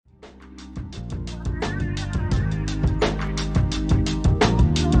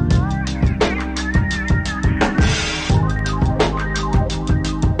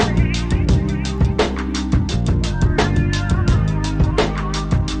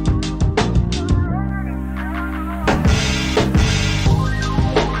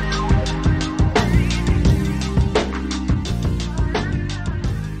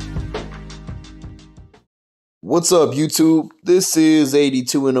What's up, YouTube? This is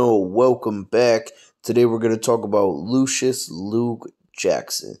 82 Welcome back. Today we're going to talk about Lucious Luke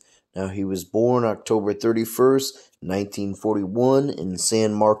Jackson. Now, he was born October 31st, 1941 in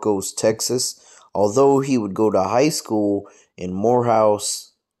San Marcos, Texas. Although he would go to high school in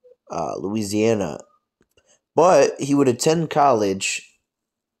Morehouse, Louisiana. But he would attend college,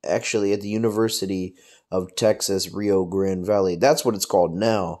 actually, at the University of Texas, Rio Grande Valley. That's what it's called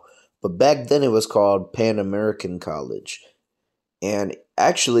now. But back then it was called Pan American College. And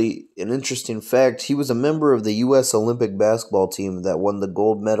actually, an interesting fact, he was a member of the U.S. Olympic basketball team that won the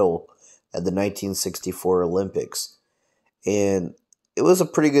gold medal at the 1964 Olympics. And it was a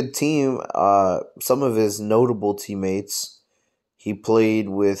pretty good team. Some of his notable teammates, he played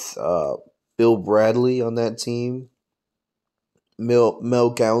with Bill Bradley on that team.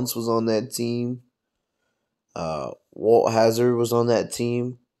 Mel Counts was on that team. Walt Hazard was on that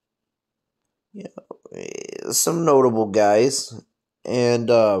team. Some notable guys.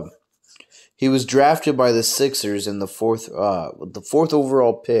 And he was drafted by the Sixers in the fourth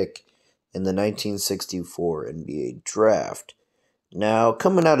overall pick in the 1964 NBA draft. Now,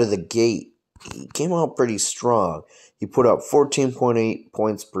 coming out of the gate, he came out pretty strong. He put up 14.8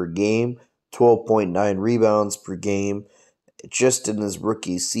 points per game, 12.9 rebounds per game, just in his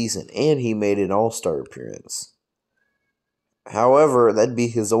rookie season, and he made an All-Star appearance. However, that'd be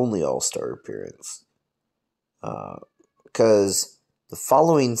his only All-Star appearance. Because the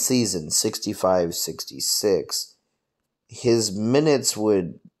following season, 65-66, his minutes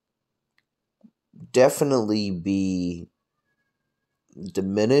would definitely be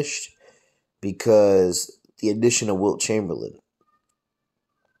diminished because the addition of Wilt Chamberlain.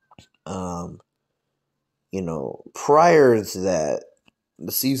 Prior to that,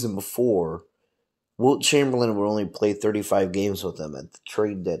 the season before, Wilt Chamberlain would only play 35 games with them at the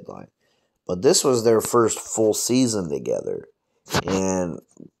trade deadline. But this was their first full season together. And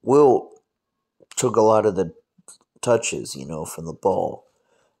Wilt took a lot of the touches, from the ball.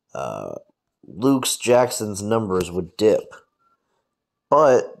 Luke Jackson's numbers would dip.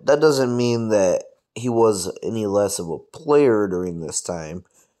 But that doesn't mean that he was any less of a player during this time.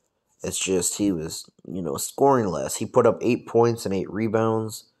 It's just he was, scoring less. He put up 8 points and 8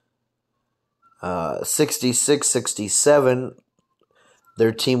 rebounds. 66-67,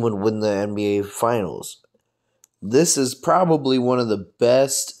 their team would win the NBA Finals. This is probably one of the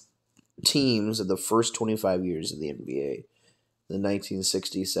best teams of the first 25 years of the NBA, the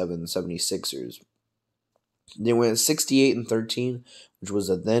 1967 76ers. They went 68-13, which was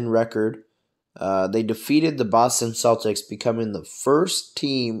a then record. They defeated the Boston Celtics, becoming the first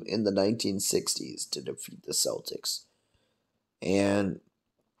team in the 1960s to defeat the Celtics. And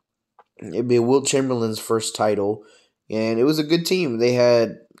it'd be Wilt Chamberlain's first title, and it was a good team. They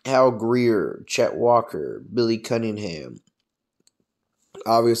had Hal Greer, Chet Walker, Billy Cunningham,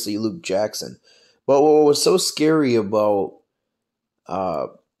 obviously Luke Jackson. But what was so scary about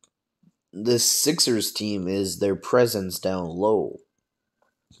this Sixers team is their presence down low,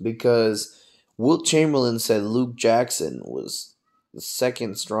 because Wilt Chamberlain said Luke Jackson was the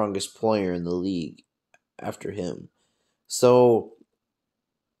second strongest player in the league after him. So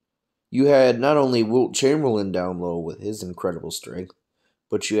you had not only Wilt Chamberlain down low with his incredible strength,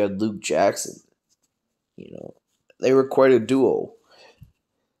 but you had Luke Jackson. They were quite a duo.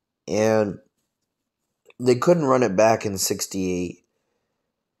 And they couldn't run it back in 68.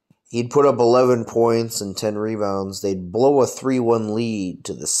 He'd put up 11 points and 10 rebounds. They'd blow a 3-1 lead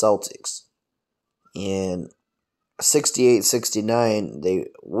to the Celtics. And 68-69,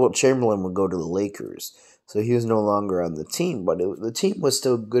 Wilt Chamberlain would go to the Lakers. So he was no longer on the team, but the team was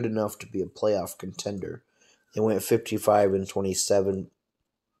still good enough to be a playoff contender. They went 55-27.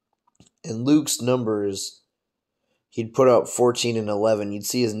 And Luke's numbers, he'd put up 14 and 11. You'd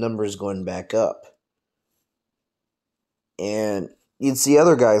see his numbers going back up. And you'd see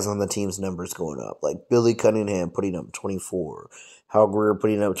other guys on the team's numbers going up, like Billy Cunningham putting up 24, Hal Greer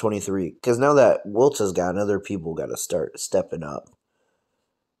putting up 23. Because now that Wilt has gone, other people got to start stepping up.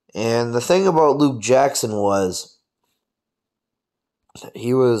 And the thing about Luke Jackson was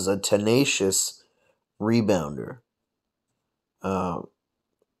he was a tenacious rebounder. In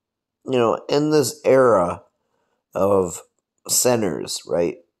this era of centers,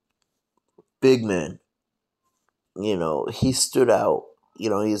 right? Big men. He stood out.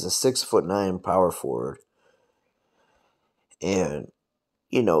 He's a 6'9" power forward. And,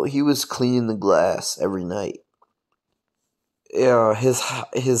 he was cleaning the glass every night. His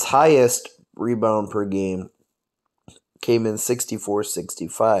highest rebound per game came in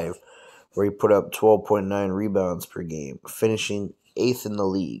 64-65, where he put up 12.9 rebounds per game, finishing 8th in the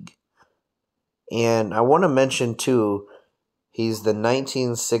league. And I want to mention, too, he's the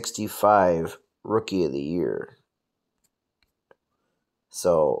 1965 Rookie of the Year.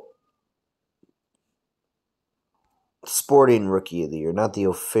 So, Sporting Rookie of the Year, not the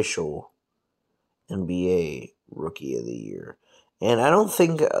official NBA Rookie of the Year. And I don't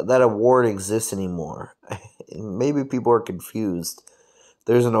think that award exists anymore. Maybe people are confused.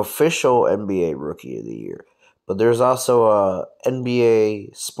 There's an official NBA Rookie of the Year, but there's also a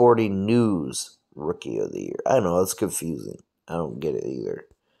NBA Sporting News Rookie of the Year. I don't know, it's confusing. I don't get it either.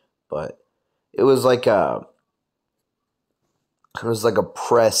 But it was like a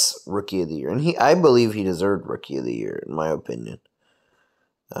press Rookie of the Year, and I believe he deserved Rookie of the Year in my opinion.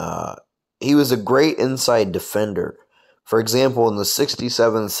 He was a great inside defender. For example, in the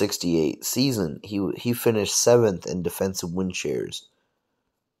 67-68 season, he finished 7th in defensive win shares.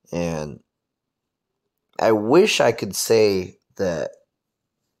 And I wish I could say that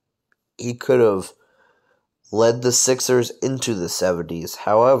he could have led the Sixers into the 70s.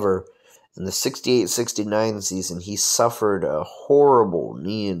 However, in the 68-69 season, he suffered a horrible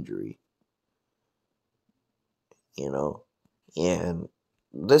knee injury. And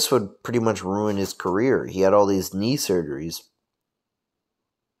this would pretty much ruin his career. He had all these knee surgeries.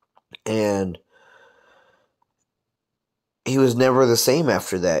 And he was never the same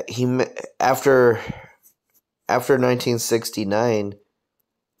after that. After 1969,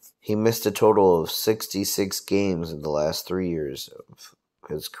 he missed a total of 66 games in the last 3 years of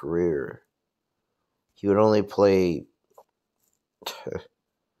his career. He would only play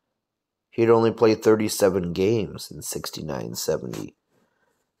 37 games in 69-70.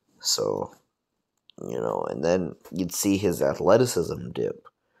 So, and then you'd see his athleticism dip,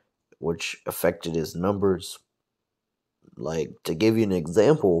 which affected his numbers. Like, to give you an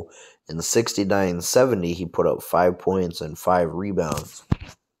example, in 69-70, he put up 5 points and 5 rebounds.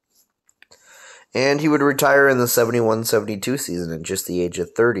 And he would retire in the 71-72 season at just the age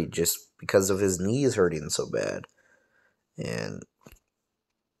of 30, just because of his knees hurting so bad. And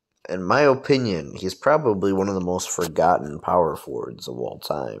in my opinion, he's probably one of the most forgotten power forwards of all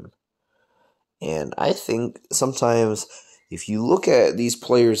time. And I think sometimes if you look at these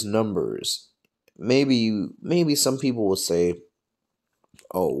players' numbers, maybe some people will say,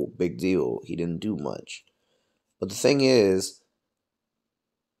 oh, big deal, he didn't do much. But the thing is,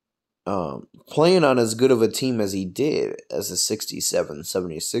 playing on as good of a team as he did as the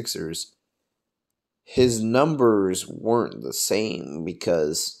 67-76ers, his numbers weren't the same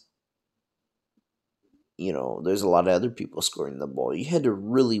because, there's a lot of other people scoring the ball. You had to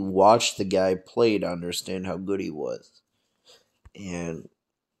really watch the guy play to understand how good he was. And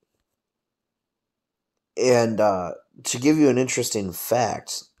to give you an interesting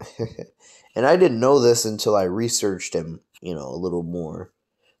fact, and I didn't know this until I researched him, a little more.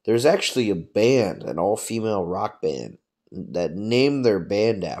 There's actually a band, an all-female rock band, that named their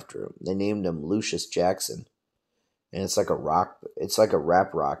band after him. They named him Lucious Jackson. And it's like a rap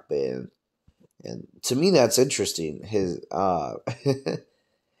rock band. And to me, that's interesting. How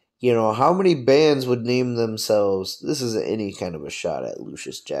many bands would name themselves? This isn't any kind of a shot at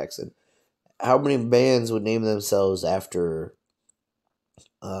Lucious Jackson. How many bands would name themselves after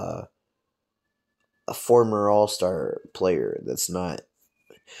a former All-Star player that's not,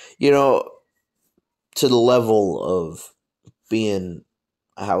 to the level of being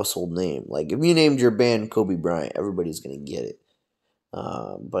a household name? Like, if you named your band Kobe Bryant, everybody's going to get it.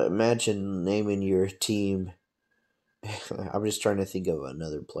 But imagine naming your team. I'm just trying to think of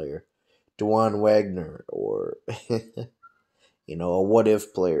another player. Dewan Wagner or, a what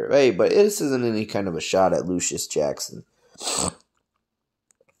if player. Hey, but this isn't any kind of a shot at Lucious Jackson.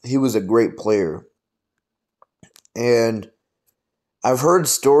 He was a great player. And I've heard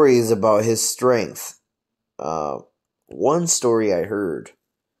stories about his strength. One story I heard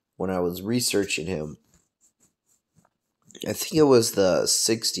when I was researching him, I think it was the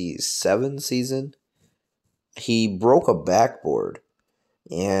 67 season, he broke a backboard,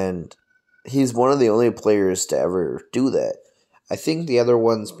 and he's one of the only players to ever do that. I think the other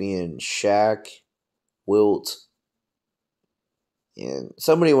ones being Shaq, Wilt, and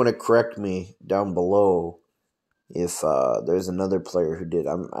somebody want to correct me down below if there's another player who did.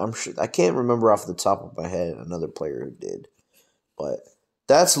 I'm sure, I can't remember off the top of my head another player who did, but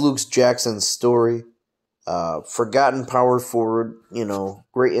that's Luke Jackson's story. Forgotten power forward,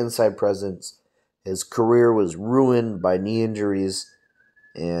 great inside presence. His career was ruined by knee injuries,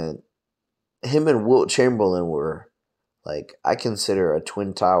 and him and Wilt Chamberlain were, I consider a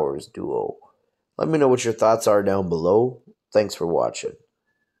Twin Towers duo. Let me know what your thoughts are down below. Thanks for watching.